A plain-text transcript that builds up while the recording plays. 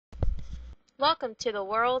Welcome to the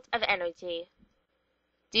world of energy.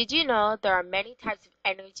 Did you know there are many types of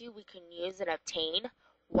energy we can use and obtain?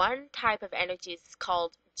 One type of energy is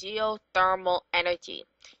called geothermal energy.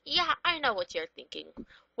 Yeah, I know what you're thinking.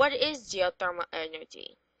 What is geothermal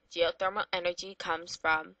energy? Geothermal energy comes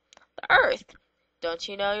from the earth. Don't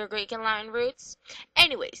you know your Greek and Latin roots?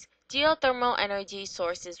 Anyways, geothermal energy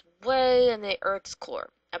source is way in the Earth's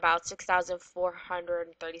core, about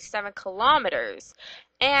 6,437 kilometers,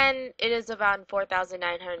 and it is about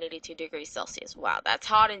 4,982 degrees Celsius. Wow, that's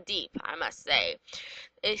hot and deep, I must say.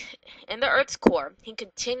 In the Earth's core, heat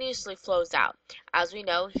continuously flows out. As we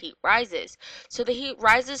know, heat rises. So the heat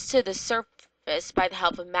rises to the surface by the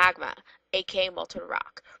help of magma, aka molten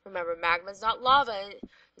rock. Remember, magma is not lava.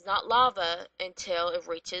 It's not lava until it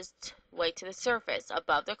reaches way to the surface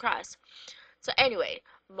above the crust. So anyway,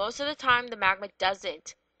 most of the time the magma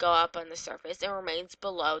doesn't go up on the surface and remains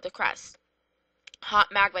below the crust.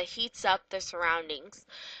 Hot magma heats up the surrounding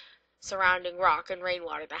rock and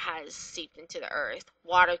rainwater that has seeped into the earth.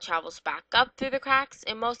 Water travels back up through the cracks,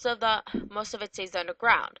 and most of it stays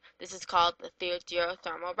underground. This is called the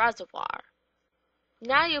geothermal reservoir.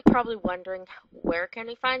 Now you're probably wondering, where can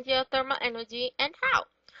we find geothermal energy and how?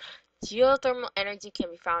 Geothermal energy can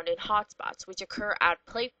be found in hotspots, which occur at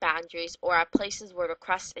plate boundaries or at places where the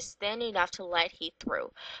crust is thin enough to let heat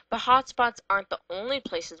through. But hotspots aren't the only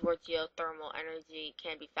places where geothermal energy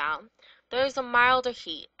can be found. There is a milder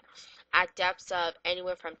heat at depths of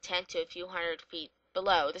anywhere from 10 to a few hundred feet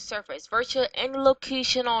below the surface, virtually any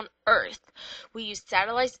location on Earth. We use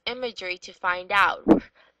satellite imagery to find out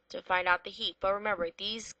the heat. But remember,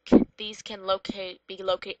 these can be located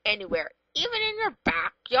anywhere, even in your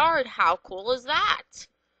backyard. How cool is that?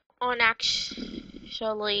 On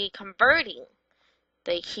actually converting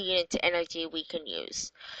the heat into energy we can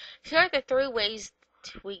use. Here are the three ways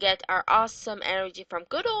we get our awesome energy from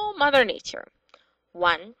good old Mother Nature.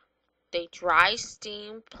 1. The dry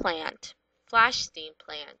steam plant, flash steam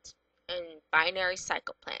plant, and binary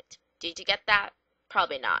cycle plant. Did you get that?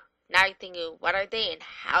 Probably not. Now you're thinking, what are they and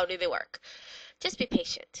how do they work? Just be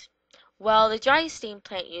patient. Well, the dry steam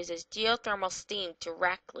plant uses geothermal steam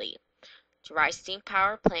directly. Dry steam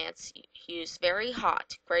power plants use very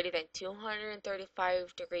hot, greater than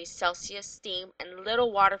 235 degrees Celsius steam and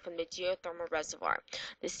little water from the geothermal reservoir.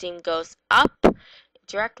 The steam goes up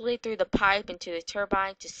directly through the pipe into the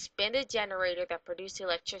turbine to spin the generator that produces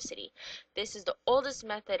electricity. This is the oldest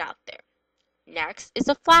method out there. Next is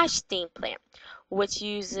a flash steam plant, which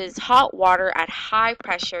uses hot water at high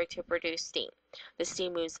pressure to produce steam. The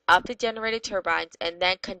steam moves up the generator turbines and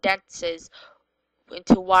then condenses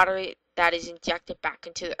into water that is injected back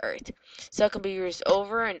into the earth. So it can be used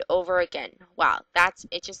over and over again. Wow, that's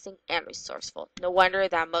interesting and resourceful. No wonder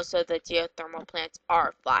that most of the geothermal plants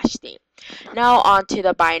are flash steam. Now on to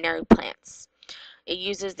the binary plants. It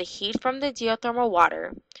uses the heat from the geothermal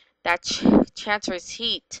water that transfers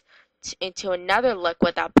heat into another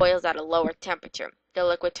liquid that boils at a lower temperature. The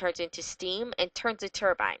liquid turns into steam and turns the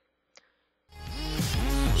turbine.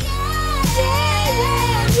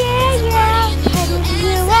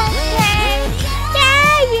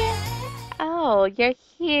 Oh, you're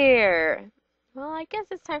here. Well, I guess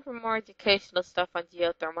it's time for more educational stuff on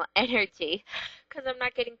geothermal energy, because I'm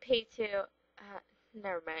not getting paid to,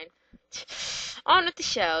 never mind. On with the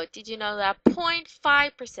show. Did you know that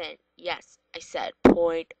 0.5%, yes, I said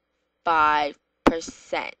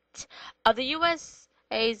 0.5% of the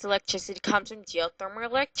USA's electricity comes from geothermal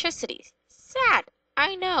electricity? Sad,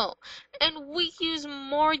 I know. And we use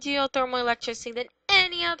more geothermal electricity than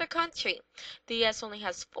any other country. The US only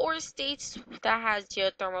has 4 states that has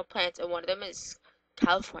geothermal plants, and one of them is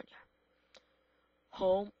California,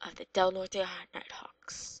 home of the Del Norte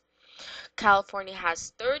Nighthawks. California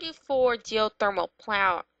has 34 geothermal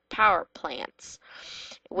power plants,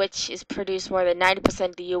 which is produced more than 90%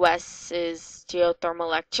 of the US's geothermal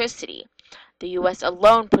electricity. The US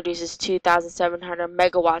alone produces 2,700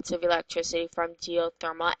 megawatts of electricity from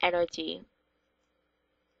geothermal energy.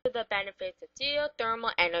 The benefits of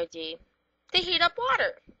geothermal energy: to heat up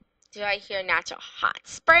water. Do I hear natural hot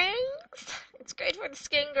springs? It's great for the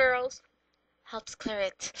skin, girls. Helps clear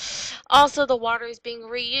it. Also, the water is being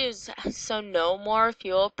reused, so no more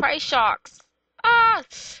fuel price shocks.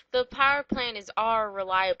 The power plant is all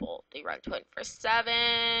reliable. They run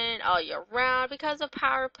 24/7 all year round because the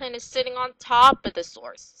power plant is sitting on top of the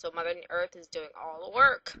source. So Mother Earth is doing all the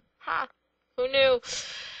work. Ha! Who knew?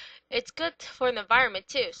 It's good for the environment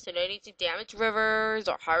too, so no need to damage rivers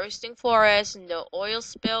or harvesting forests, no oil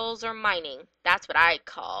spills or mining. That's what I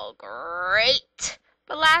call great.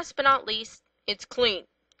 But last but not least, it's clean.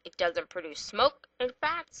 It doesn't produce smoke. In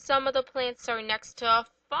fact, some of the plants are next to a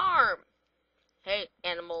farm. Hey,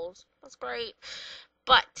 animals, that's great.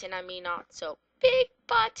 But, and I mean not so big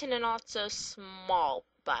but, and not so small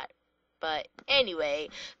but. But anyway,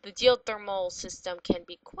 the geothermal system can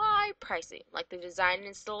be quite pricey, like the design and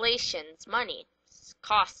installations, money. It's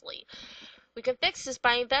costly. We can fix this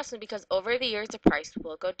by investment because over the years the price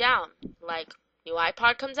will go down. Like new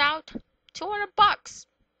iPod comes out, $200.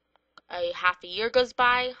 A half a year goes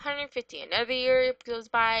by, 150. Another year goes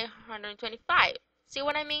by, 125. See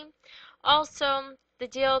what I mean? Also, the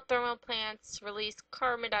geothermal plants release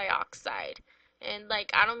carbon dioxide. And like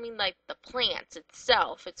I don't mean like the plants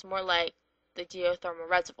itself, it's more like the geothermal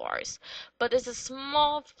reservoirs. But it's a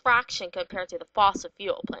small fraction compared to the fossil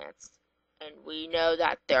fuel plants. And we know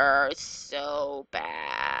that they're so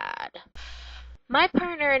bad. My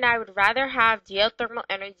partner and I would rather have geothermal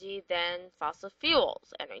energy than fossil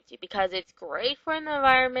fuels energy because it's great for the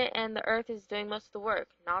environment and the earth is doing most of the work,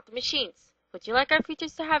 not the machines. Would you like our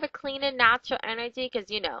futures to have a clean and natural energy? Because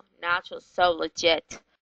you know, natural is so legit.